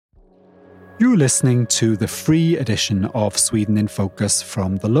You're listening to the free edition of Sweden in Focus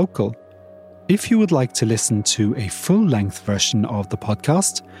from The Local. If you would like to listen to a full-length version of the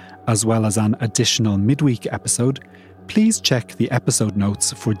podcast, as well as an additional midweek episode, please check the episode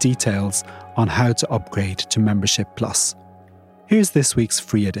notes for details on how to upgrade to Membership Plus. Here's this week's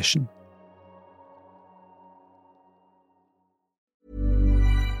free edition.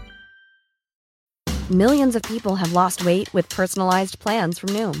 Millions of people have lost weight with personalized plans from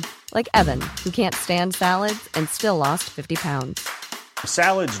Noom. Like Evan, who can't stand salads and still lost 50 pounds.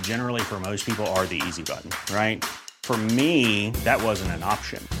 Salads generally for most people are the easy button, right? For me, that wasn't an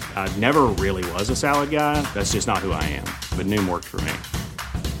option. I never really was a salad guy. That's just not who I am. But Noom worked for me.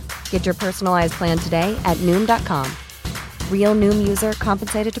 Get your personalized plan today at Noom.com. Real Noom user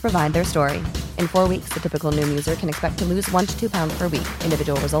compensated to provide their story. In 4 weeks, the typical Noom user can expect to lose 1 to 2 pounds per week.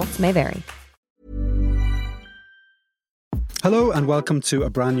 Individual results may vary. Hello and welcome to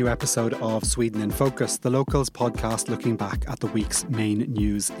a brand new episode of Sweden in Focus, the Locals podcast looking back at the week's main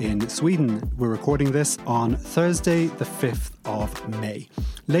news in Sweden. We're recording this on Thursday, the 5th of May.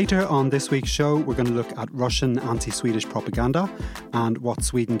 Later on this week's show, we're going to look at Russian anti-Swedish propaganda and what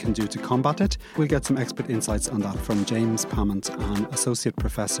Sweden can do to combat it. We'll get some expert insights on that from James Pamont, an associate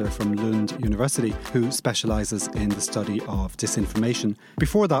professor from Lund University who specialises in the study of disinformation.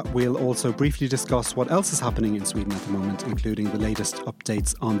 Before that, we'll also briefly discuss what else is happening in Sweden at the moment, including the latest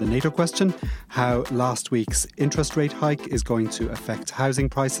updates on the NATO question, how last week's interest rate hike is going to affect housing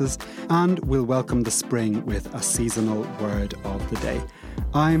prices, and we'll welcome the spring with a seasonal word of the day.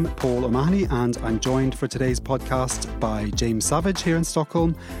 I'm Paul O'Mahony and I'm joined for today's podcast by James Savage here in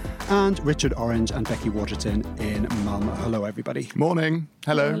Stockholm and Richard Orange and Becky Waterton in Malmö. Hello everybody. Morning.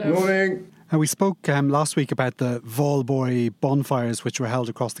 Hello. Morning. We spoke last week about the Valborg bonfires which were held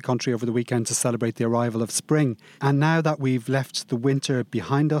across the country over the weekend to celebrate the arrival of spring. And now that we've left the winter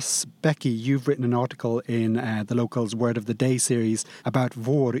behind us, Becky, you've written an article in the Locals Word of the Day series about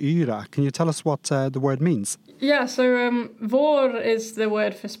våryra. Can you tell us what the word means? Yeah, so vår is the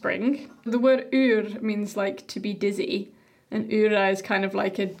word for spring. The word ur means like to be dizzy. And ura is kind of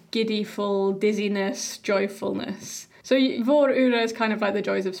like a giddy, full dizziness, joyfulness. So vår-ura is kind of like the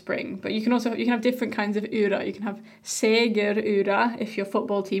joys of spring, but you can have different kinds of ura. You can have seger-ura if your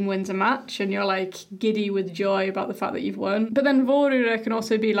football team wins a match and you're like giddy with joy about the fact that you've won. But then vår-ura can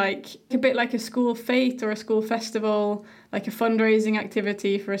also be like a bit like a school fete or a school festival, like a fundraising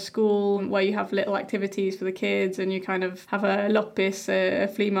activity for a school where you have little activities for the kids and you kind of have a loppis, a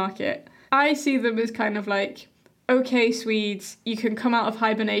flea market. I see them as kind of like, okay, Swedes, you can come out of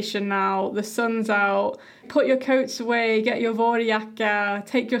hibernation now, the sun's out, put your coats away, get your vårjacka,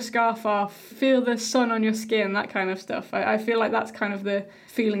 take your scarf off, feel the sun on your skin, that kind of stuff. I feel like that's kind of the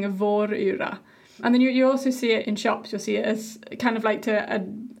feeling of våryra. And then you also see it in shops. You'll see it as kind of like to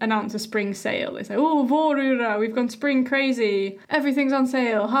announce a spring sale. They say, oh, våryra, we've gone spring crazy. Everything's on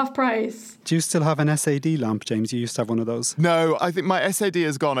sale, half price. Do you still have an SAD lamp, James? You used to have one of those. No, I think my SAD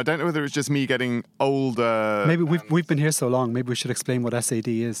is gone. I don't know whether it's just me getting older. Maybe we've been here so long, maybe we should explain what SAD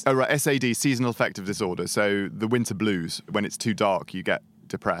is. Oh, right, SAD, seasonal affective disorder. So the winter blues, when it's too dark, you get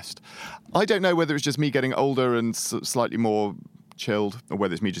depressed. I don't know whether it's just me getting older and slightly more chilled, or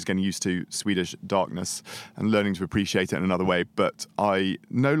whether it's me just getting used to Swedish darkness and learning to appreciate it in another way, but I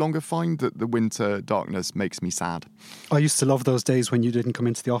no longer find that the winter darkness makes me sad. I used to love those days when you didn't come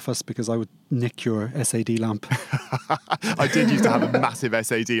into the office because I would nick your SAD lamp. I did used to have a massive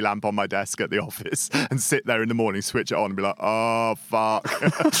SAD lamp on my desk at the office and sit there in the morning, switch it on and be like, oh, fuck.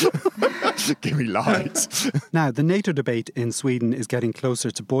 Give me light. Now, the NATO debate in Sweden is getting closer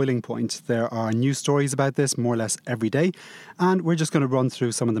to boiling point. There are news stories about this more or less every day, and we're just going to run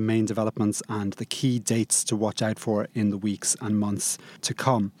through some of the main developments and the key dates to watch out for in the weeks and months to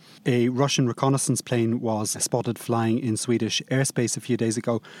come. A Russian reconnaissance plane was spotted flying in Swedish airspace a few days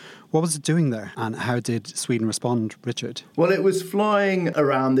ago. What was it doing there, and how did Sweden respond, Richard? Well, it was flying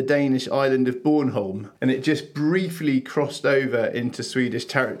around the Danish island of Bornholm, and it just briefly crossed over into Swedish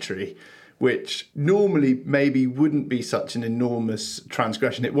territory, which normally maybe wouldn't be such an enormous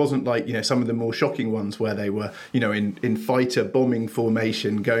transgression. It wasn't like, some of the more shocking ones where they were, in fighter bombing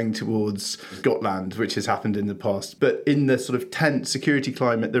formation going towards Gotland, which has happened in the past. But in the sort of tense security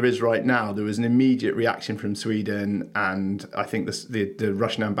climate there is right now, there was an immediate reaction from Sweden, and I think the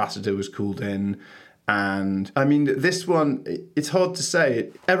Russian ambassador was called in. And I mean, this one, it's hard to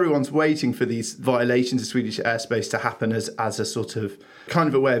say. Everyone's waiting for these violations of Swedish airspace to happen as a sort of kind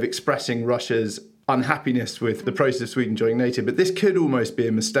of a way of expressing Russia's unhappiness with the process of Sweden joining NATO. But this could almost be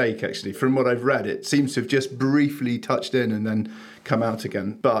a mistake, actually. From what I've read, it seems to have just briefly touched in and then come out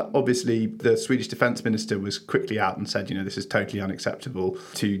again. But obviously, the Swedish defence minister was quickly out and said, this is totally unacceptable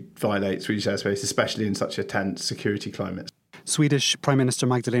to violate Swedish airspace, especially in such a tense security climate. Swedish Prime Minister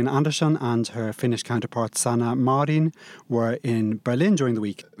Magdalena Andersson and her Finnish counterpart Sanna Marin were in Berlin during the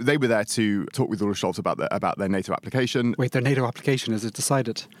week. They were there to talk with Olaf Scholz about their NATO application. Wait, their NATO application, is it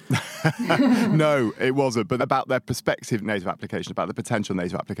decided? No, it wasn't, but about their prospective NATO application, about the potential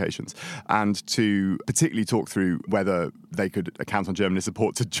NATO applications, and to particularly talk through whether they could count on Germany's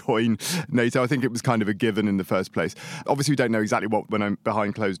support to join NATO. I think it was kind of a given in the first place. Obviously, we don't know exactly what went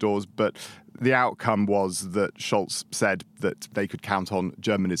behind closed doors, but the outcome was that Scholz said that they could count on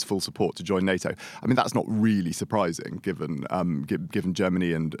Germany's full support to join NATO. I mean, that's not really surprising, given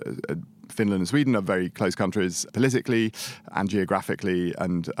Germany and Finland and Sweden are very close countries politically and geographically.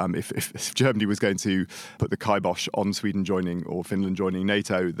 And if Germany was going to put the kibosh on Sweden joining or Finland joining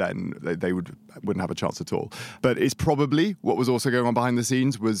NATO, then they wouldn't have a chance at all. But it's probably what was also going on behind the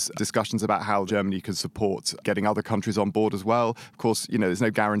scenes was discussions about how Germany could support getting other countries on board as well. Of course, there's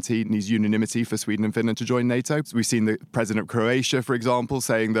no guarantee. It needs unanimity for Sweden and Finland to join NATO. We've seen the president of Croatia, for example,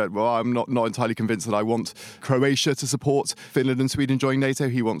 saying that, well, I'm not entirely convinced that I want Croatia to support Finland and Sweden joining NATO.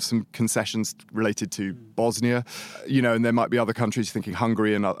 He wants some concessions related to Bosnia, and there might be other countries, thinking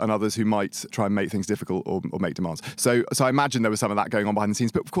Hungary and others, who might try and make things difficult or make demands. So I imagine there was some of that going on behind the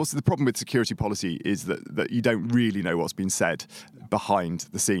scenes. But of course, the problem with security policy is that you don't really know what's been said behind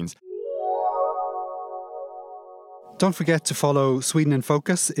the scenes. Don't forget to follow Sweden in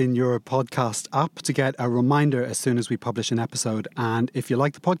Focus in your podcast app to get a reminder as soon as we publish an episode. And if you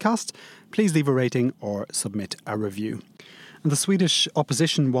like the podcast, please leave a rating or submit a review. And the Swedish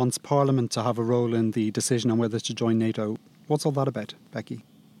opposition wants Parliament to have a role in the decision on whether to join NATO. What's all that about, Becky?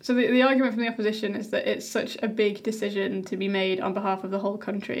 So the argument from the opposition is that it's such a big decision to be made on behalf of the whole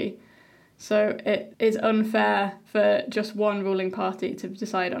country. So it is unfair for just one ruling party to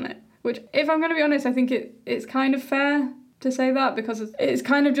decide on it. Which, if I'm going to be honest, I think it's kind of fair to say that, because it's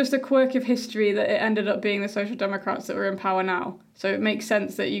kind of just a quirk of history that it ended up being the Social Democrats that were in power now. So it makes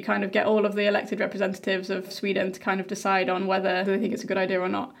sense that you kind of get all of the elected representatives of Sweden to kind of decide on whether they think it's a good idea or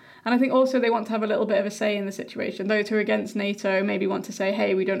not. And I think also they want to have a little bit of a say in the situation. Those who are against NATO maybe want to say,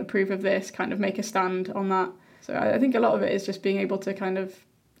 hey, we don't approve of this, kind of make a stand on that. So I think a lot of it is just being able to kind of,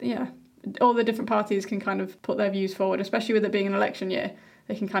 all the different parties can kind of put their views forward, especially with it being an election year.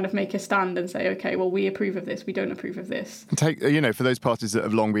 They can kind of make a stand and say, OK, well, we approve of this, we don't approve of this. And take, for those parties that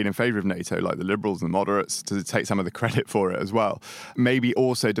have long been in favour of NATO, like the Liberals and the moderates, to take some of the credit for it as well. Maybe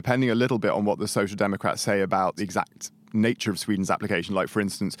also, depending a little bit on what the Social Democrats say about the exact nature of Sweden's application, like, for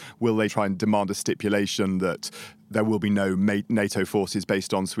instance, will they try and demand a stipulation that there will be no NATO forces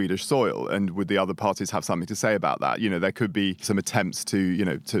based on Swedish soil? And would the other parties have something to say about that? There could be some attempts to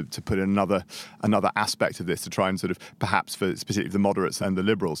put in another aspect of this to try and sort of, perhaps for specifically the moderates and the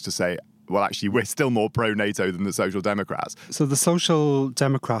Liberals, to say, well, actually, we're still more pro-NATO than the Social Democrats. So the Social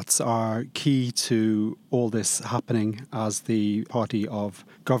Democrats are key to all this happening as the party of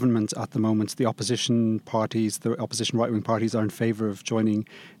government at the moment. The opposition right-wing parties are in favour of joining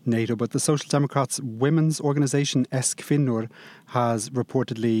NATO, but the Social Democrats' women's organisation S-Kvinnor has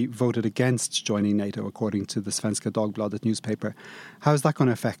reportedly voted against joining NATO, according to the Svenska Dagbladet newspaper. How is that going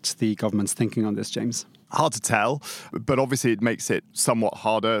to affect the government's thinking on this, James? Hard to tell, but obviously it makes it somewhat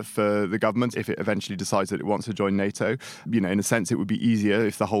harder for the government if it eventually decides that it wants to join NATO. In a sense, it would be easier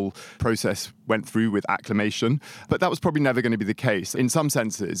if the whole process went through with acclamation, but that was probably never going to be the case. In some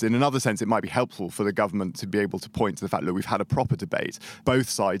senses, in another sense, it might be helpful for the government to be able to point to the fact that we've had a proper debate. Both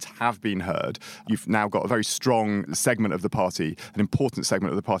sides have been heard. You've now got a very strong segment of the party, an important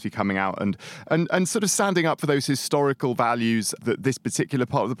segment of the party coming out and sort of standing up for those historical values that this particular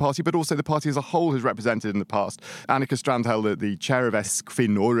part of the party, but also the party as a whole, has represented in the past. Annika Strandhäll, the chair of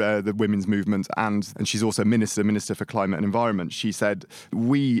S-Kvinnor, the women's movement, and she's also Minister for Climate and Environment, she said,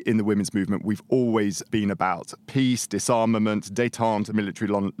 we in the women's movement, we've always been about peace, disarmament, détente, military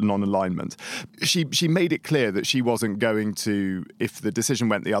non-alignment. She made it clear that she wasn't going to, if the decision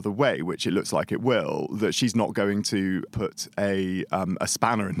went the other way, which it looks like it will, that she's not going to put a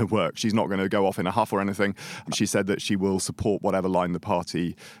spanner in the works. She's not going to go off in a huff or anything. She said that she will support whatever line the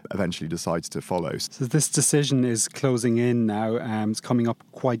party eventually decides to follow. So this decision is closing in now. It's coming up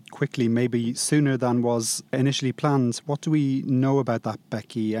quite quickly, maybe sooner than was initially planned. What do we know about that,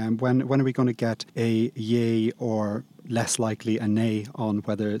 Becky? When are we going to get a yay or less likely a nay on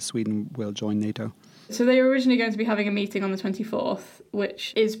whether Sweden will join NATO? So they were originally going to be having a meeting on the 24th,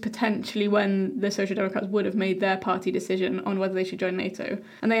 which is potentially when the Social Democrats would have made their party decision on whether they should join NATO.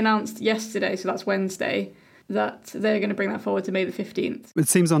 And they announced yesterday, so that's Wednesday, that they're going to bring that forward to May the 15th. It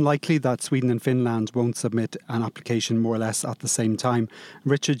seems unlikely that Sweden and Finland won't submit an application more or less at the same time.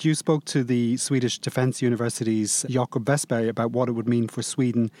 Richard, you spoke to the Swedish Defence University's Jakob Westberg about what it would mean for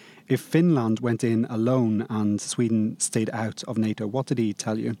Sweden if Finland went in alone and Sweden stayed out of NATO. What did he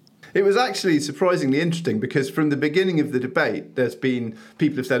tell you? It was actually surprisingly interesting because from the beginning of the debate, there's been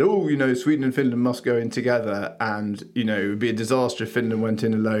people have said, Sweden and Finland must go in together and, it would be a disaster if Finland went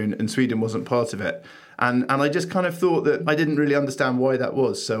in alone and Sweden wasn't part of it. And I just kind of thought that I didn't really understand why that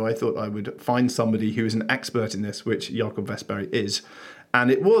was. So I thought I would find somebody who is an expert in this, which Jakob Westberg is.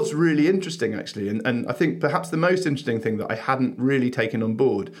 And it was really interesting, actually. And I think perhaps the most interesting thing that I hadn't really taken on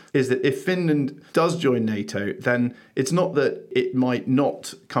board is that if Finland does join NATO, then it's not that it might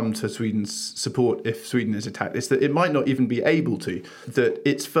not come to Sweden's support if Sweden is attacked. It's that it might not even be able to. That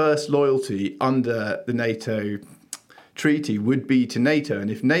its first loyalty under the NATO treaty would be to NATO,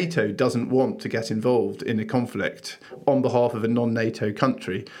 and if NATO doesn't want to get involved in a conflict on behalf of a non-NATO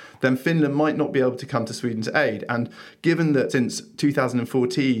country, then Finland might not be able to come to Sweden's aid. And given that since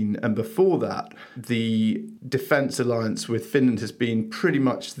 2014 and before that, the defence alliance with Finland has been pretty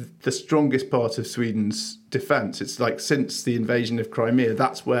much the strongest part of Sweden's defence. It's like since the invasion of Crimea,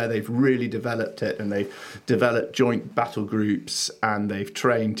 that's where they've really developed it, and they've developed joint battle groups and they've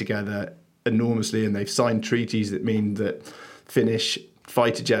trained together enormously, and they've signed treaties that mean that Finnish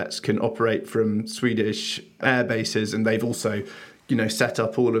fighter jets can operate from Swedish air bases, and they've also set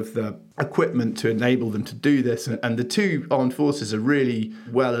up all of the equipment to enable them to do this. And the two armed forces are really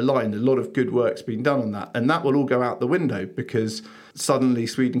well aligned. A lot of good work's been done on that, and that will all go out the window because suddenly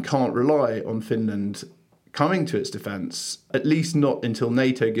Sweden can't rely on Finland coming to its defence, at least not until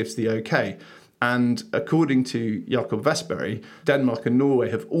NATO gives the okay. And according to Jakob Westberg, Denmark and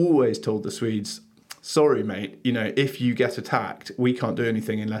Norway have always told the Swedes, sorry, mate, if you get attacked, we can't do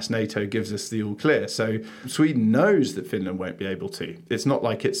anything unless NATO gives us the all clear. So Sweden knows that Finland won't be able to. It's not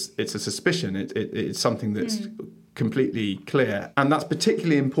like it's a suspicion. It's something that's completely clear. And that's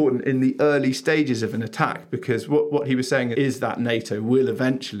particularly important in the early stages of an attack, because what he was saying is that NATO will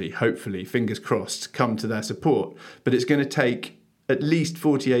eventually, hopefully, fingers crossed, come to their support. But it's going to take at least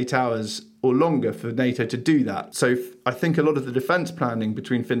 48 hours or longer for NATO to do that. So I think a lot of the defence planning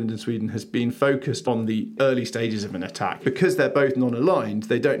between Finland and Sweden has been focused on the early stages of an attack. Because they're both non-aligned,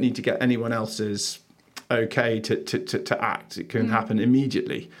 they don't need to get anyone else's okay to act. It can happen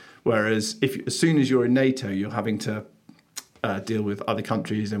immediately. Whereas as soon as you're in NATO, you're having to deal with other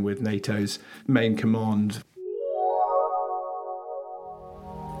countries and with NATO's main command.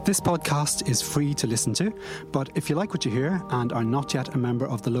 This podcast is free to listen to, but if you like what you hear and are not yet a member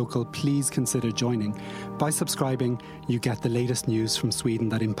of The Local, please consider joining. By subscribing, you get the latest news from Sweden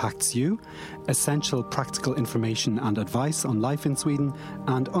that impacts you, essential practical information and advice on life in Sweden,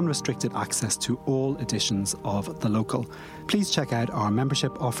 and unrestricted access to all editions of The Local. Please check out our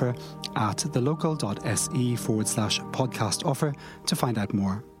membership offer at thelocal.se/podcast offer to find out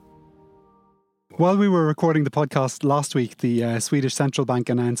more. While we were recording the podcast last week, the Swedish Central Bank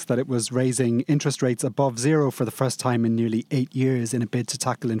announced that it was raising interest rates above zero for the first time in nearly 8 years in a bid to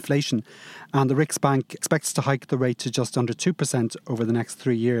tackle inflation. And the Riksbank expects to hike the rate to just under 2% over the next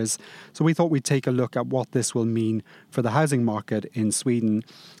 3 years. So we thought we'd take a look at what this will mean for the housing market in Sweden.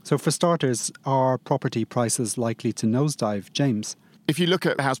 So for starters, are property prices likely to nosedive? James? If you look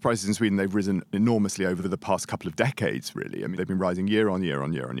at house prices in Sweden, they've risen enormously over the past couple of decades, really. I mean, they've been rising year on year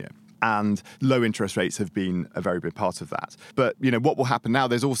on year on year. And low interest rates have been a very big part of that. But, what will happen now,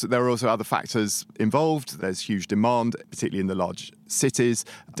 there are also other factors involved. There's huge demand, particularly in the large cities,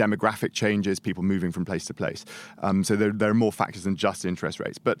 demographic changes, people moving from place to place. So there are more factors than just interest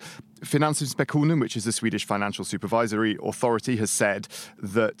rates. But Finansinspektionen, which is the Swedish financial supervisory authority, has said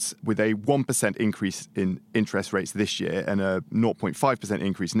that with a 1% increase in interest rates this year and a 0.5%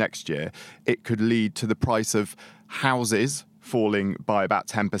 increase next year, it could lead to the price of houses falling by about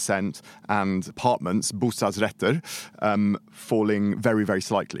 10% and apartments, bostadsrätter, falling very, very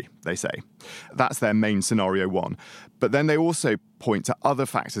slightly, they say. That's their main scenario one. But then they also point to other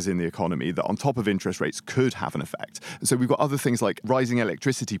factors in the economy that on top of interest rates could have an effect. So we've got other things like rising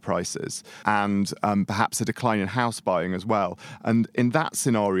electricity prices and perhaps a decline in house buying as well. And in that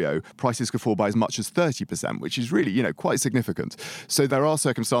scenario, prices could fall by as much as 30%, which is really, quite significant. So there are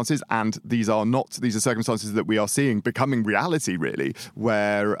circumstances, and these are circumstances that we are seeing becoming reality, really,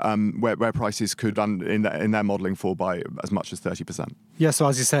 where prices could, in their modelling, fall by as much as 30%. Yeah, so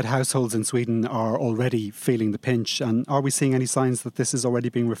as you said, households in Sweden are already feeling the pinch. And are we seeing any signs that this is already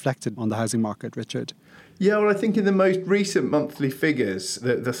being reflected on the housing market, Richard? Yeah, well, I think in the most recent monthly figures,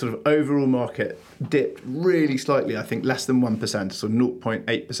 the sort of overall market dipped really slightly, I think less than 1%, so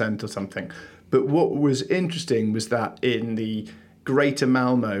 0.8% or something. But what was interesting was that in the Greater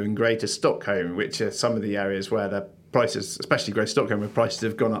Malmo and Greater Stockholm, which are some of the areas where the prices, especially Greater Stockholm, where prices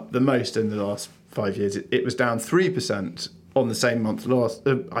have gone up the most in the last 5 years, it was down 3% on the same month last.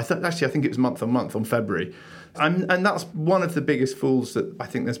 I think it was month on February. And that's one of the biggest falls that I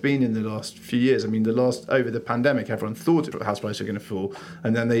think there's been in the last few years. I mean, over the pandemic, everyone thought house prices were going to fall,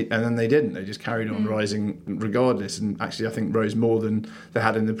 and then they didn't. They just carried on rising regardless, and actually, I think rose more than they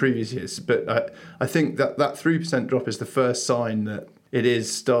had in the previous years. But I think that 3% drop is the first sign that it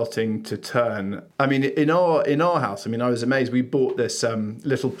is starting to turn. I mean, in our house, I mean, I was amazed. We bought this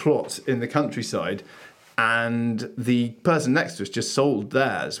little plot in the countryside, and the person next to us just sold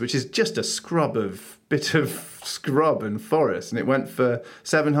theirs, which is just a bit of scrub and forest, and it went for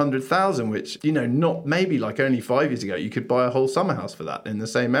 700,000, which, not maybe like only 5 years ago you could buy a whole summer house for that in the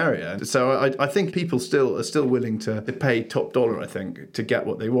same area. So I think people are still willing to pay top dollar, I think, to get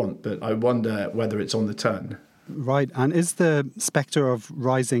what they want, but I wonder whether it's on the turn. Right. And is the spectre of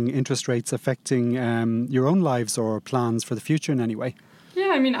rising interest rates affecting your own lives or plans for the future in any way?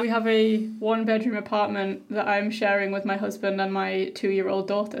 Yeah, I mean, we have a one-bedroom apartment that I'm sharing with my husband and my 2-year-old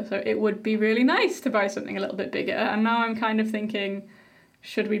daughter, so it would be really nice to buy something a little bit bigger. And now I'm kind of thinking,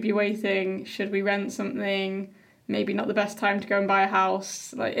 should we be waiting? Should we rent something? Maybe not the best time to go and buy a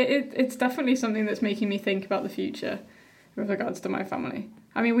house. Like, it's definitely something that's making me think about the future with regards to my family.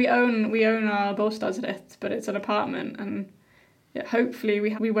 I mean, we own our bostadsrätt, but it's an apartment, and hopefully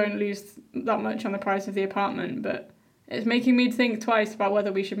we won't lose that much on the price of the apartment, but it's making me think twice about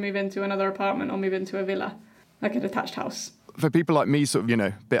whether we should move into another apartment or move into a villa, like a detached house. For people like me, sort of,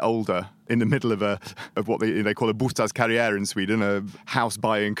 a bit older, in the middle of what they call a bostadskarriär in Sweden, a house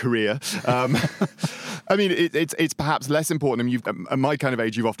buying career. I mean, it's perhaps less important. I mean, at my kind of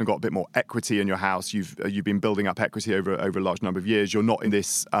age, you've often got a bit more equity in your house. You've been building up equity over a large number of years. You're not in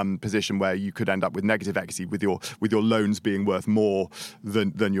this position where you could end up with negative equity, with your loans being worth more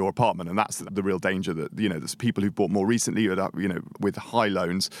than your apartment, and that's the real danger that there's people who've bought more recently with high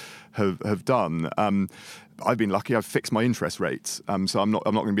loans have done. I've been lucky. I've fixed my interest rates, so I'm not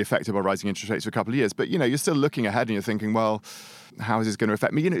going to be affected by rising interest rates for a couple of years. But you're still looking ahead and you're thinking, well, how is this going to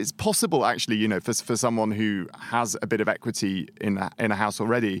affect me? It's possible actually, for someone who has a bit of equity in a house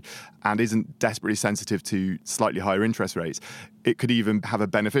already and isn't desperately sensitive to slightly higher interest rates, it could even have a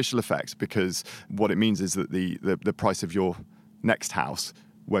beneficial effect, because what it means is that the price of your next house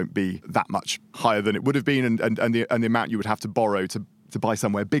won't be that much higher than it would have been, and the amount you would have to borrow to buy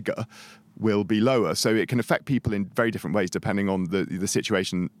somewhere bigger will be lower. So it can affect people in very different ways depending on the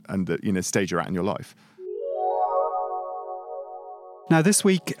situation and the stage you're at in your life. Now, this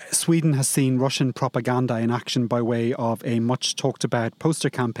week, Sweden has seen Russian propaganda in action by way of a much talked about poster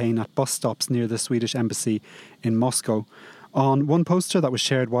campaign at bus stops near the Swedish embassy in Moscow. On one poster that was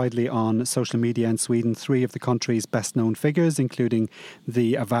shared widely on social media in Sweden, 3 of the country's best-known figures, including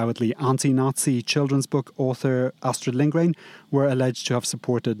the avowedly anti-Nazi children's book author Astrid Lindgren, were alleged to have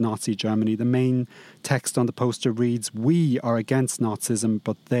supported Nazi Germany. The main text on the poster reads, "We are against Nazism,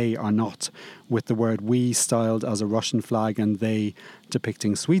 but they are not," with the word "we" styled as a Russian flag and "they"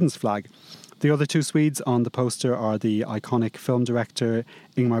 depicting Sweden's flag. The other 2 Swedes on the poster are the iconic film director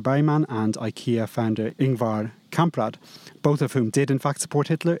Ingmar Bergman and IKEA founder Ingvar Kamprad, both of whom did in fact support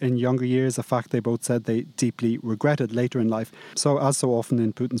Hitler in younger years, a fact they both said they deeply regretted later in life. So as so often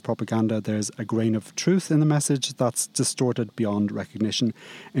in Putin's propaganda, there's a grain of truth in the message that's distorted beyond recognition.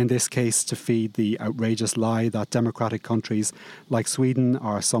 In this case, to feed the outrageous lie that democratic countries like Sweden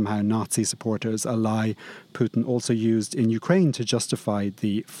are somehow Nazi supporters, a lie Putin also used in Ukraine to justify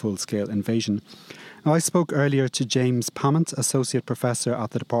the full-scale invasion. Now, I spoke earlier to James Pamment, Associate Professor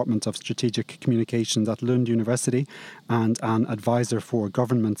at the Department of Strategic Communications at Lund University and an advisor for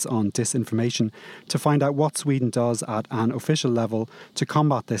governments on disinformation, to find out what Sweden does at an official level to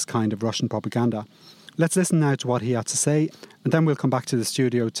combat this kind of Russian propaganda. Let's listen now to what he had to say, and then we'll come back to the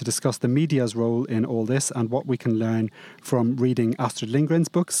studio to discuss the media's role in all this and what we can learn from reading Astrid Lindgren's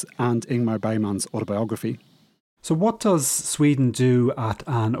books and Ingmar Bergman's autobiography. So what does Sweden do at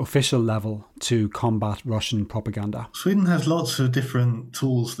an official level to combat Russian propaganda? Sweden has lots of different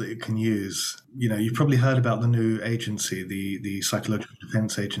tools that it can use. You've probably heard about the new agency, the Psychological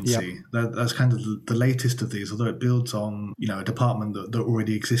Defense Agency. Yep. That's kind of the latest of these, although it builds on, a department that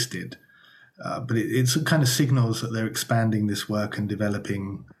already existed. But it kind of signals that they're expanding this work and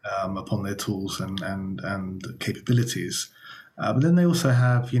developing upon their tools and capabilities. But then they also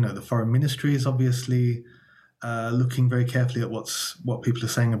have, the foreign ministries, obviously, looking very carefully at what people are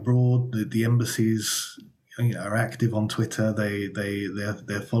saying abroad. The embassies, are active on Twitter.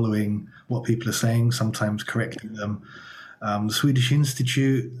 They're following what people are saying, sometimes correcting them. The Swedish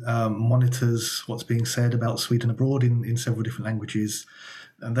Institute monitors what's being said about Sweden abroad in several different languages.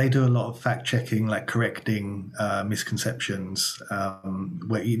 And they do a lot of fact checking, like correcting misconceptions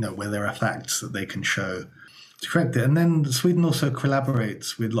where there are facts that they can show to correct it. And then Sweden also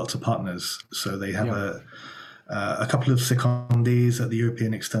collaborates with lots of partners. So they have a couple of secondees at the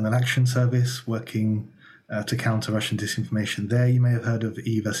European External Action Service working to counter Russian disinformation there. You may have heard of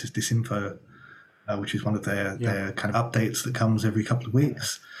E versus Disinfo, which is one of their kind of updates that comes every couple of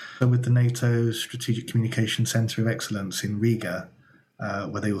weeks. So with the NATO Strategic Communication Centre of Excellence in Riga,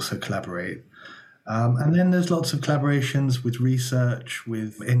 where they also collaborate. And then there's lots of collaborations with research,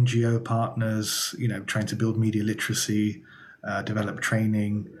 with NGO partners, trying to build media literacy, develop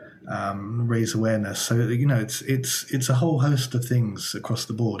training, raise awareness. So, it's a whole host of things across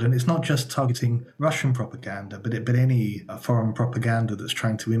the board. And it's not just targeting Russian propaganda, but any foreign propaganda that's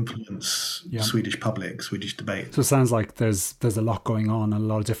trying to influence Swedish public, Swedish debate. So it sounds like there's a lot going on in a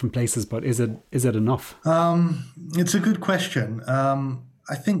lot of different places, but is it enough? It's a good question.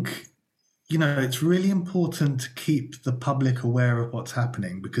 I think, it's really important to keep the public aware of what's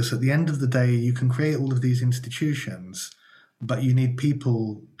happening, because at the end of the day, you can create all of these institutions, but you need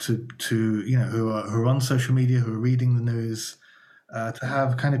people to who are on social media, who are reading the news, to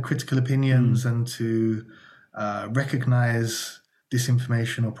have kind of critical opinions and to recognize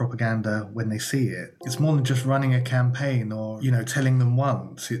disinformation or propaganda when they see it. It's more than just running a campaign or telling them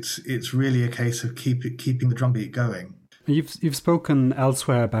once. It's really a case of keeping the drumbeat going. You've spoken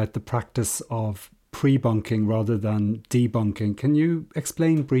elsewhere about the practice of pre-bunking rather than debunking. Can you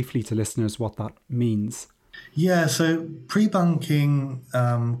explain briefly to listeners what that means? Yeah, so pre-bunking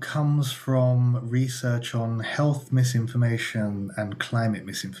comes from research on health misinformation and climate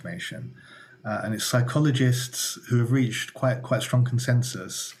misinformation. And it's psychologists who have reached quite strong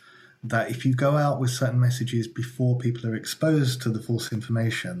consensus that if you go out with certain messages before people are exposed to the false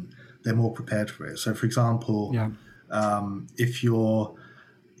information, they're more prepared for it. So, for example, if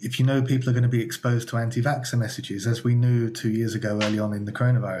you know people are going to be exposed to anti-vaxxer messages, as we knew 2 years ago early on in the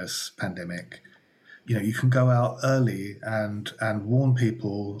coronavirus pandemic, you can go out early and warn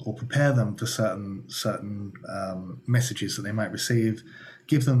people or prepare them for certain messages that they might receive,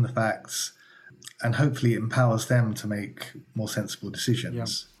 give them the facts, and hopefully it empowers them to make more sensible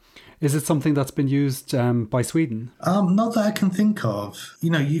decisions. Yeah. Is it something that's been used by Sweden? Not that I can think of.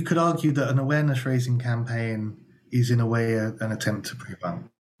 You could argue that an awareness-raising campaign is in a way an attempt to pre-bunk,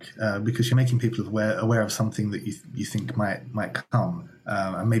 because you're making people aware of something that you think might come,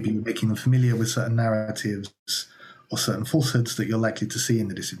 and maybe making them familiar with certain narratives or certain falsehoods that you're likely to see in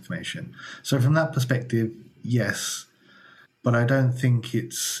the disinformation. So from that perspective, yes, but I don't think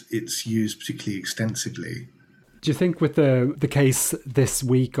it's used particularly extensively. Do you think with the case this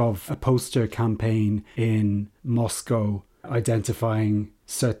week of a poster campaign in Moscow identifying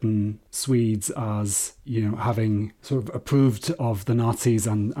certain Swedes as, having sort of approved of the Nazis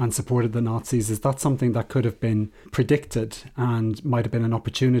and supported the Nazis, is that something that could have been predicted and might have been an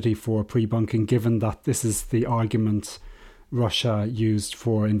opportunity for pre-bunking, given that this is the argument Russia used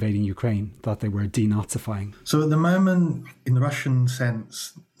for invading Ukraine, that they were denazifying? So at the moment, in the Russian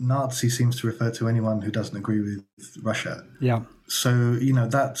sense, Nazi seems to refer to anyone who doesn't agree with Russia. Yeah. So,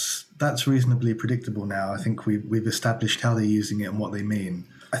 that's reasonably predictable now. I think we've established how they're using it and what they mean.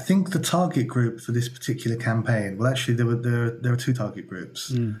 I think the target group for this particular campaign, well, actually, there are two target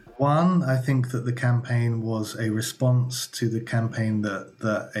groups. One, I think that the campaign was a response to the campaign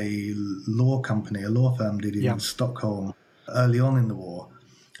that a law firm did in Stockholm early on in the war.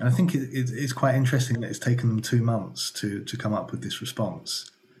 And I think it's quite interesting that it's taken them 2 months to come up with this response,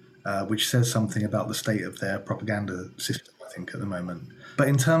 which says something about the state of their propaganda system, I think, at the moment. But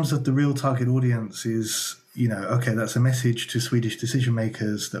in terms of the real target audience is, okay, that's a message to Swedish decision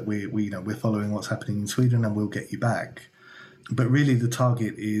makers that we're following what's happening in Sweden and we'll get you back. But really the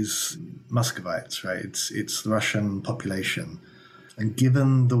target is Muscovites, right? It's the Russian population. And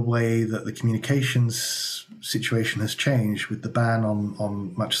given the way that the communications situation has changed with the ban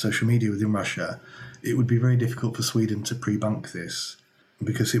on much social media within Russia, it would be very difficult for Sweden to pre-bunk this,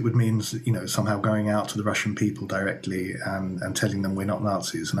 because it would mean, somehow going out to the Russian people directly and telling them we're not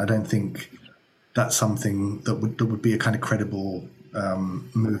Nazis. And I don't think that's something that would be a kind of credible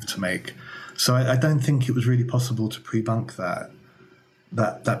move to make. So I don't think it was really possible to pre-bunk that.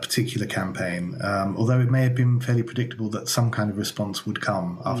 that particular campaign, although it may have been fairly predictable that some kind of response would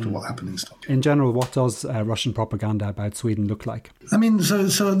come after what happened in Stockholm. In general, what does Russian propaganda about Sweden look like? I mean,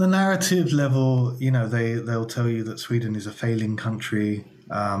 so on the narrative level, they'll tell you that Sweden is a failing country.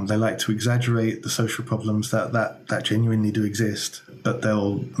 They like to exaggerate the social problems that genuinely do exist, but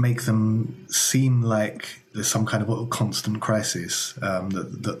they'll make them seem like there's some kind of constant crisis,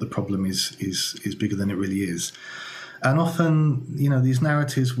 that the problem is bigger than it really is. And often, these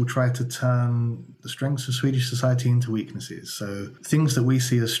narratives will try to turn the strengths of Swedish society into weaknesses. So things that we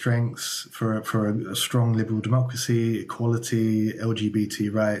see as strengths for a strong liberal democracy, equality,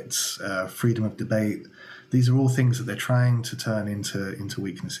 LGBT rights, freedom of debate, these are all things that they're trying to turn into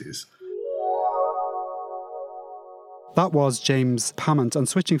weaknesses. That was James Pamment. And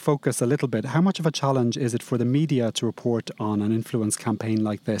switching focus a little bit, how much of a challenge is it for the media to report on an influence campaign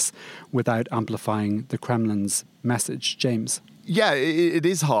like this without amplifying the Kremlin's message? James? Yeah, it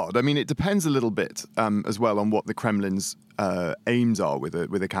is hard. I mean, it depends a little bit as well on what the Kremlin's aims are with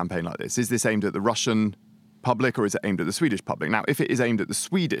a campaign like this. Is this aimed at the Russian public or is it aimed at the Swedish public? Now, if it is aimed at the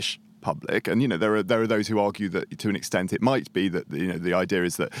Swedish public, and there are those who argue that to an extent it might be that the idea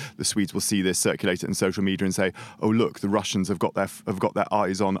is that the Swedes will see this circulated in social media and say, oh look, the Russians have got their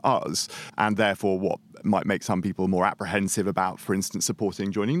eyes on us, and therefore what might make some people more apprehensive about, for instance,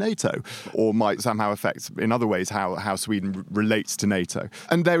 supporting joining NATO, or might somehow affect in other ways how Sweden relates to NATO.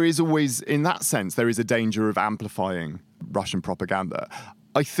 And there is always, in that sense, there is a danger of amplifying Russian propaganda.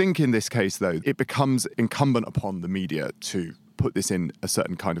 I think in this case, though, it becomes incumbent upon the media to put this in a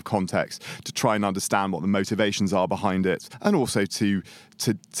certain kind of context, to try and understand what the motivations are behind it, and also to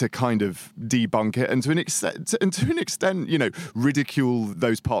kind of debunk it, and to an extent, ridicule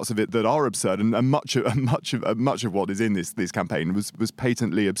those parts of it that are absurd. And much of what is in this campaign was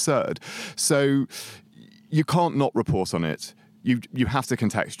patently absurd. So you can't not report on it. You have to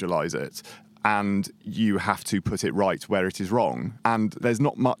contextualize it, and you have to put it right where it is wrong. And there's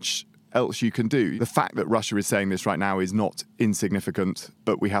not much else you can do. The fact that Russia is saying this right now is not insignificant,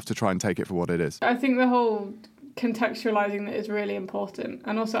 but we have to try and take it for what it is. I think the whole contextualising it is really important.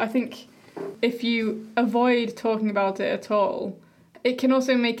 And also I think if you avoid talking about it at all, it can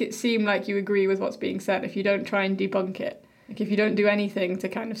also make it seem like you agree with what's being said if you don't try and debunk it. Like if you don't do anything to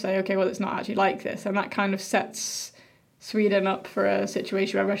kind of say, okay, well, it's not actually like this. And that kind of sets Sweden up for a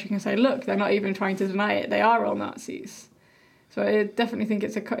situation where Russia can say, look, they're not even trying to deny it. They are all Nazis. So I definitely think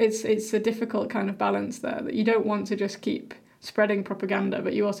it's a difficult kind of balance there, that you don't want to just keep spreading propaganda,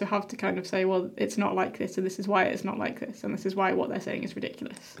 but you also have to kind of say, well, it's not like this, and this is why it's not like this, and this is why what they're saying is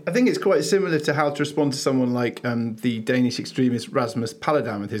ridiculous. I think it's quite similar to how to respond to someone like the Danish extremist Rasmus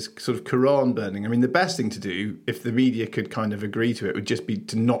Paludan with his sort of Quran burning. I mean, the best thing to do, if the media could kind of agree to it, would just be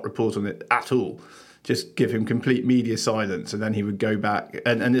to not report on it at all. Just give him complete media silence, and then he would go back.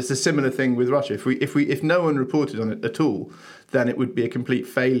 And it's a similar thing with Russia. If no one reported on it at all, then it would be a complete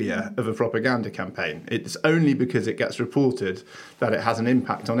failure of a propaganda campaign. It's only because it gets reported that it has an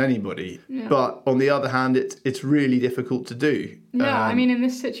impact on anybody. Yeah. But on the other hand, it's really difficult to do. Yeah, I mean, in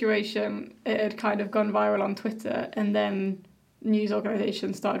this situation, it had kind of gone viral on Twitter, and then news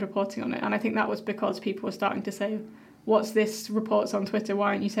organisations started reporting on it. And I think that was because people were starting to say, what's this reports on Twitter, why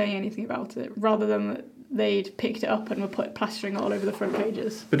aren't you saying anything about it? Rather than they'd picked it up and were plastering it all over the front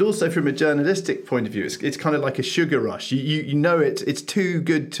pages. But also from a journalistic point of view, it's kind of like a sugar rush. You know it's too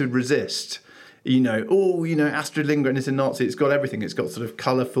good to resist. Astrid Lindgren is a Nazi. It's got everything. It's got sort of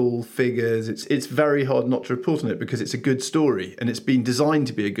colourful figures. It's very hard not to report on it because it's a good story and it's been designed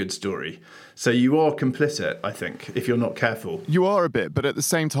to be a good story. So you are complicit, I think, if you're not careful. You are a bit, but at the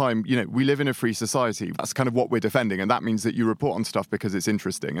same time, we live in a free society. That's kind of what we're defending, and that means that you report on stuff because it's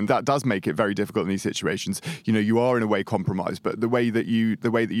interesting, and that does make it very difficult in these situations. You are in a way compromised, but the way that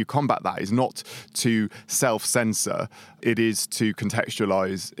you combat that is not to self-censor. It is to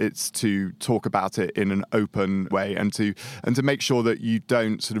contextualize. It's to talk about it in an open way, and to make sure that you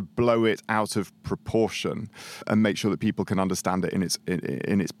don't sort of blow it out of proportion, and make sure that people can understand it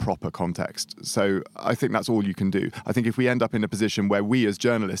in its proper context. So I think that's all you can do. I think if we end up in a position where we as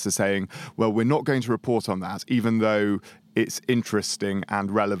journalists are saying, well, we're not going to report on that, even though it's interesting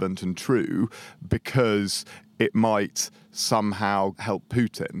and relevant and true, because it might somehow help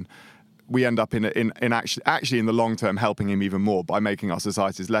Putin, we end up in actually in the long term helping him even more by making our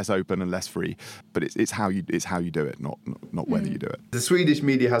societies less open and less free. But it's how you do it, not whether you do it. The Swedish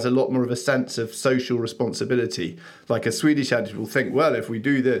media has a lot more of a sense of social responsibility. Like a Swedish editor will think, well, if we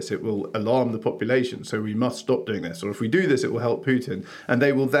do this, it will alarm the population, so we must stop doing this. Or if we do this, it will help Putin. And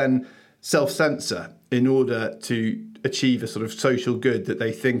they will then self-censor in order to achieve a sort of social good that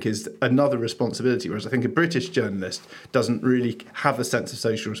they think is another responsibility, whereas I think a British journalist doesn't really have a sense of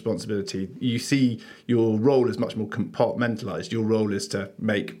social responsibility. You see your role as much more compartmentalised. Your role is to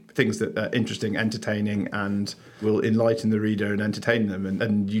make things that are interesting, entertaining, and will enlighten the reader and entertain them,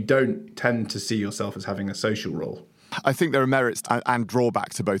 and you don't tend to see yourself as having a social role. I think there are merits and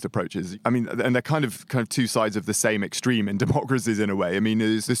drawbacks to both approaches. I mean, and they're kind of two sides of the same extreme in democracies in a way. I mean,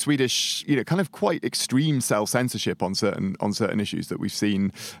 there's the Swedish, kind of quite extreme self-censorship on certain issues that we've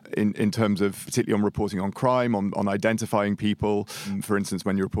seen in terms of, particularly on reporting on crime, on identifying people, for instance,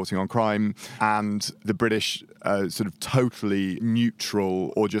 when you're reporting on crime, and the British sort of totally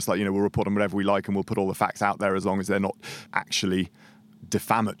neutral, or just like, we'll report on whatever we like and we'll put all the facts out there as long as they're not actually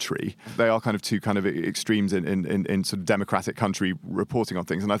defamatory. They are kind of two kind of extremes in sort of democratic country reporting on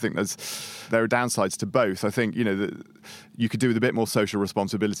things, and I think there are downsides to both. I think that you could do with a bit more social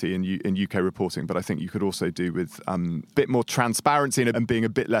responsibility in UK reporting, but I think you could also do with a bit more transparency and being a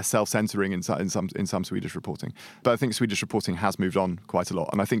bit less self-censoring in some Swedish reporting. But I think Swedish reporting has moved on quite a lot,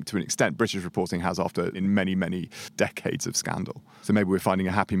 and I think to an extent British reporting has after in many decades of scandal. So maybe we're finding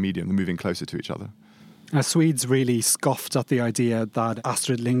a happy medium and moving closer to each other. Swedes really scoffed at the idea that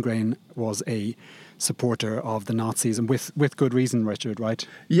Astrid Lindgren was a supporter of the Nazis, and with good reason, Richard, right?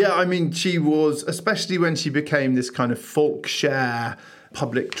 Yeah, I mean, she was, especially when she became this kind of folkshare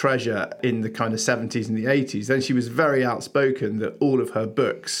public treasure in the kind of 70s and the 80s, then she was very outspoken that all of her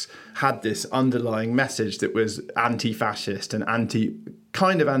books had this underlying message that was anti-fascist and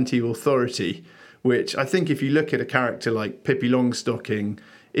anti-authority, which I think if you look at a character like Pippi Longstocking,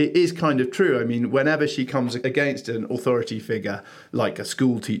 it is kind of true. I mean, whenever she comes against an authority figure, like a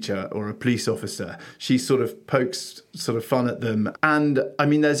school teacher or a police officer, she sort of pokes sort of fun at them. And I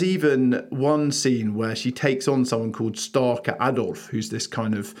mean, there's even one scene where she takes on someone called Starke Adolf, who's this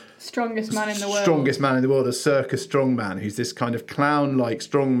kind of strongest man in the world. Strongest man in the world, a circus strongman, who's this kind of clown-like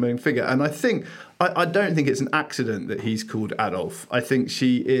strongman figure. And I don't think it's an accident that he's called Adolf. I think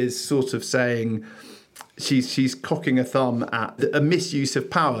she is sort of saying, She's cocking a thumb at a misuse of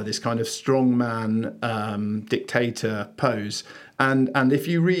power, this kind of strongman dictator pose. And if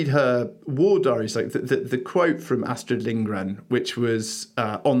you read her war diaries, like the quote from Astrid Lindgren, which was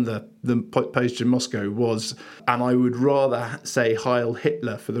on the poster in Moscow, was, "And I would rather say Heil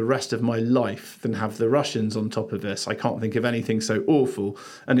Hitler for the rest of my life than have the Russians on top of us. I can't think of anything so awful."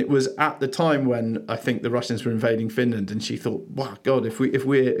 And it was at the time when I think the Russians were invading Finland, and she thought, "Wow, God, if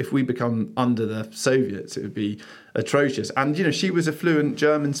we become under the Soviets, it would be atrocious." And she was a fluent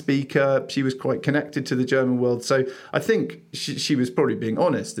German speaker. She was quite connected to the German world. So I think she was probably being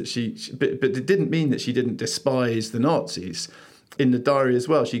honest that but it didn't mean that she didn't despise the Nazis. In the diary as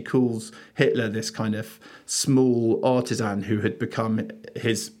well, she calls Hitler this kind of small artisan who had become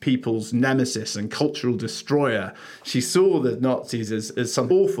his people's nemesis and cultural destroyer. She saw the Nazis as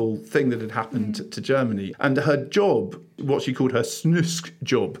some awful thing that had happened to Germany. And her job, what she called her snusk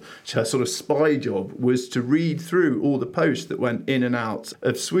job, her sort of spy job, was to read through all the posts that went in and out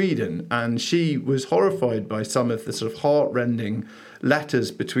of Sweden. And she was horrified by some of the sort of heartrending letters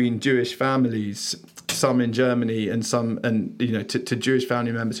between Jewish families, some in Germany and some, to Jewish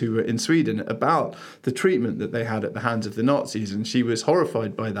family members who were in Sweden, about the treatment that they had at the hands of the Nazis. And she was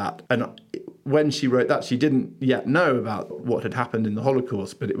horrified by that. And when she wrote that, she didn't yet know about what had happened in the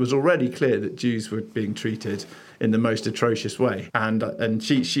Holocaust, but it was already clear that Jews were being treated in the most atrocious way, and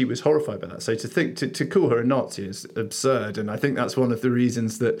she was horrified by that. So to call her a Nazi is absurd, and I think that's one of the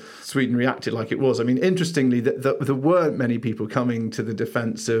reasons that Sweden reacted like it was. I mean, interestingly, there weren't many people coming to the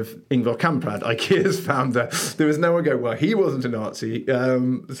defence of Ingvar Kamprad, IKEA's founder. There was no one going, well, he wasn't a Nazi,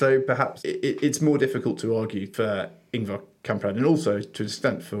 so perhaps it's more difficult to argue for Ingvar Kamprad, and also to an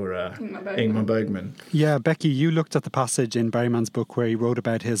extent for Ingmar Bergman. Yeah, Becky, you looked at the passage in Bergman's book where he wrote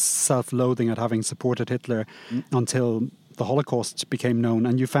about his self-loathing at having supported Hitler until the Holocaust became known,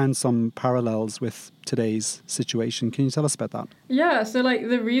 and you found some parallels with today's situation. Can you tell us about that? Yeah, so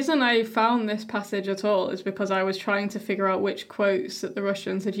the reason I found this passage at all is because I was trying to figure out which quotes that the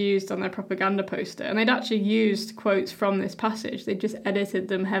Russians had used on their propaganda poster, and they'd actually used quotes from this passage. They'd just edited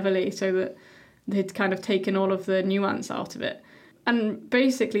them heavily so that they'd kind of taken all of the nuance out of it. And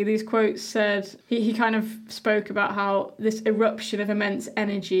basically these quotes said, he kind of spoke about how this eruption of immense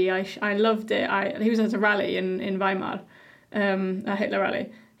energy, I loved it. He was at a rally in Weimar, a Hitler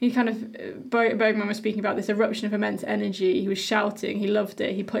rally. He kind of, Bergman was speaking about this eruption of immense energy. He was shouting, he loved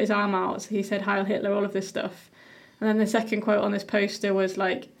it. He put his arm out, he said, Heil Hitler, all of this stuff. And then the second quote on this poster was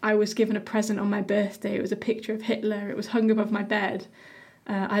I was given a present on my birthday. It was a picture of Hitler. It was hung above my bed.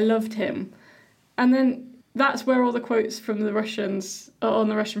 I loved him. And then that's where all the quotes from the Russians on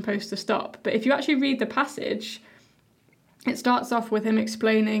the Russian poster stop. But if you actually read the passage, It starts off with him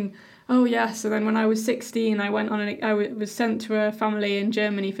explaining, oh yes, and then when I was 16, I was sent to a family in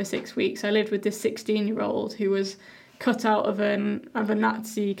Germany for 6 weeks. I lived with this 16-year-old who was cut out of a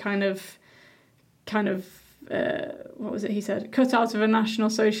Nazi kind of what was it he said? Cut out of a National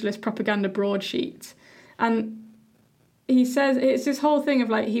Socialist propaganda broadsheet. And he says it's this whole thing of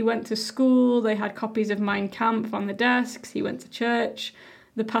like, he went to school, they had copies of Mein Kampf on the desks, he went to church,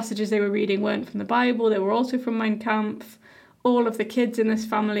 the passages they were reading weren't from the Bible, they were also from Mein Kampf. All of the kids in this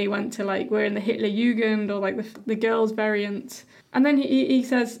family were in the Hitler Jugend, or like the girls' variant. And then he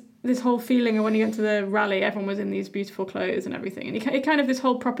says this whole feeling of when he went to the rally, everyone was in these beautiful clothes and everything. And he kind of this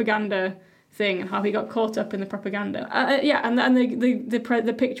whole propaganda thing and how he got caught up in the propaganda. And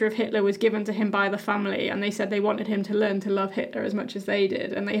the picture of Hitler was given to him by the family, and they said they wanted him to learn to love Hitler as much as they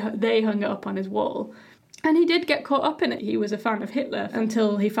did, and they hung it up on his wall. And he did get caught up in it. He was a fan of Hitler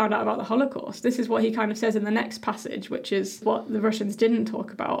until he found out about the Holocaust. This is what he kind of says in the next passage, which is what the Russians didn't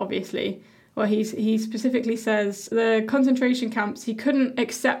talk about, obviously. Where he specifically says the concentration camps, he couldn't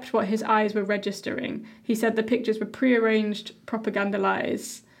accept what his eyes were registering. He said the pictures were prearranged propaganda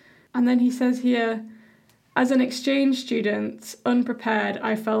lies. And then he says here, as an exchange student, unprepared,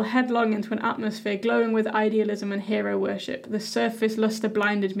 I fell headlong into an atmosphere glowing with idealism and hero worship. The surface luster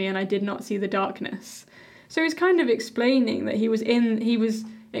blinded me and I did not see the darkness. So he's kind of explaining that he was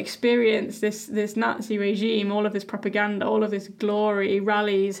experienced this Nazi regime, all of this propaganda, all of this glory,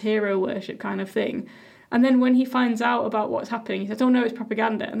 rallies, hero worship kind of thing. And then when he finds out about what's happening, he says, oh no, it's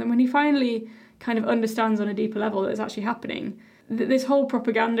propaganda. And then when he finally kind of understands on a deeper level that it's actually happening, this whole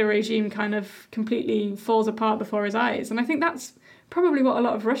propaganda regime kind of completely falls apart before his eyes. And I think that's probably what a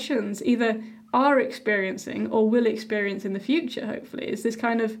lot of Russians either are experiencing or will experience in the future, hopefully, is this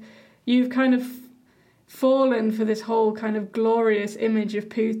kind of, you've kind of fallen for this whole kind of glorious image of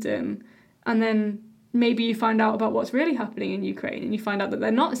Putin, and then maybe you find out about what's really happening in Ukraine, and you find out that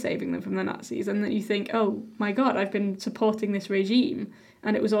they're not saving them from the Nazis, and that you think, oh my God, I've been supporting this regime,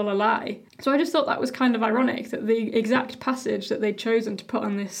 and it was all a lie. So I just thought that was kind of ironic that the exact passage that they'd chosen to put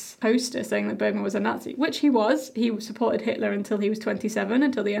on this poster saying that Bergman was a Nazi, which he was, he supported Hitler until he was 27,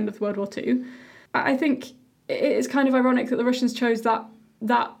 until the end of World War II. I think it is kind of ironic that the Russians chose that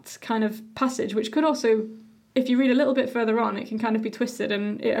kind of passage, which could also, if you read a little bit further on, it can kind of be twisted,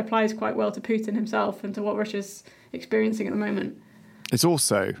 and it applies quite well to Putin himself and to what Russia's experiencing at the moment. It's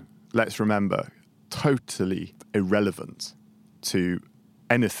also, let's remember, totally irrelevant to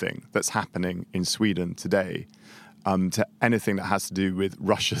anything that's happening in Sweden today, to anything that has to do with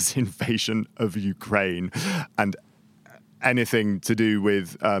Russia's invasion of Ukraine and anything to do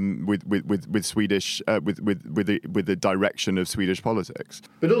with Swedish with the direction of Swedish politics.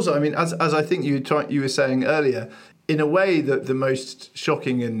 But also, I mean, as I think you were saying earlier, in a way that the most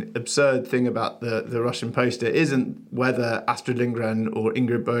shocking and absurd thing about the Russian poster isn't whether Astrid Lindgren or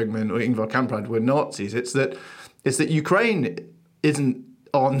Ingrid Bergman or Ingvar Kamprad were Nazis. It's that Ukraine isn't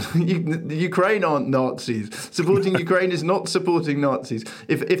on Ukraine aren't Nazis. Supporting Ukraine is not supporting Nazis.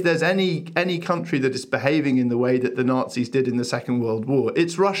 If there's any country that is behaving in the way that the Nazis did in the Second World War,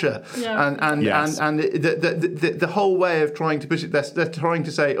 it's Russia. Yeah. And the whole way of trying to push it, they're trying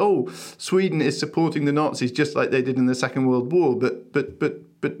to say, oh, Sweden is supporting the Nazis just like they did in the Second World War, but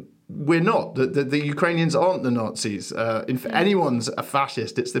we're not. The Ukrainians aren't the Nazis. If anyone's a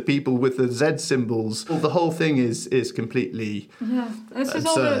fascist, it's the people with the Z symbols. The whole thing is completely This is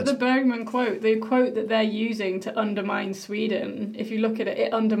all the Bergman quote. The quote that they're using to undermine Sweden, if you look at it,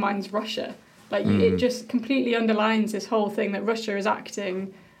 it undermines Russia. Like it just completely underlines this whole thing that Russia is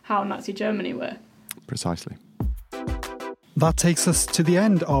acting how Nazi Germany were. Precisely. That takes us to the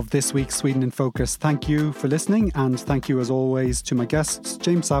end of this week's Sweden in Focus. Thank you for listening, and thank you as always to my guests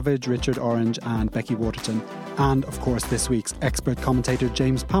James Savage, Richard Orange and Becky Waterton, and of course this week's expert commentator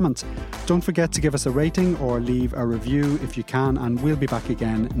James Pamment. Don't forget to give us a rating or leave a review if you can, and we'll be back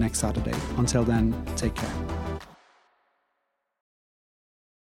again next Saturday. Until then, take care.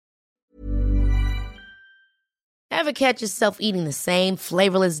 Ever catch yourself eating the same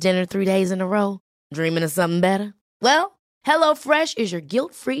flavorless dinner 3 days in a row? Dreaming of something better? Well, HelloFresh is your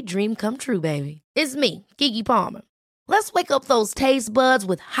guilt-free dream come true, baby. It's me, Keke Palmer. Let's wake up those taste buds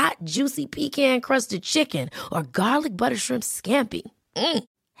with hot, juicy pecan-crusted chicken or garlic butter shrimp scampi.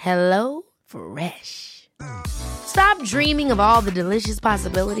 Hello Fresh. Stop dreaming of all the delicious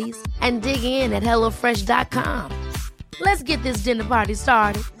possibilities and dig in at HelloFresh.com. Let's get this dinner party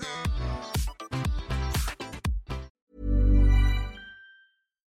started.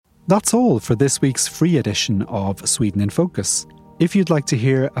 That's all for this week's free edition of Sweden in Focus. If you'd like to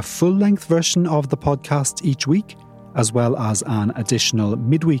hear a full-length version of the podcast each week, as well as an additional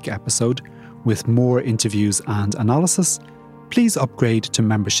midweek episode with more interviews and analysis, please upgrade to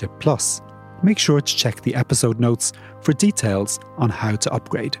Membership Plus. Make sure to check the episode notes for details on how to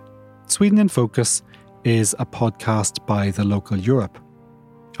upgrade. Sweden in Focus is a podcast by The Local Europe.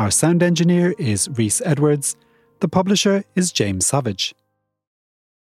 Our sound engineer is Rhys Edwards. The publisher is James Savage.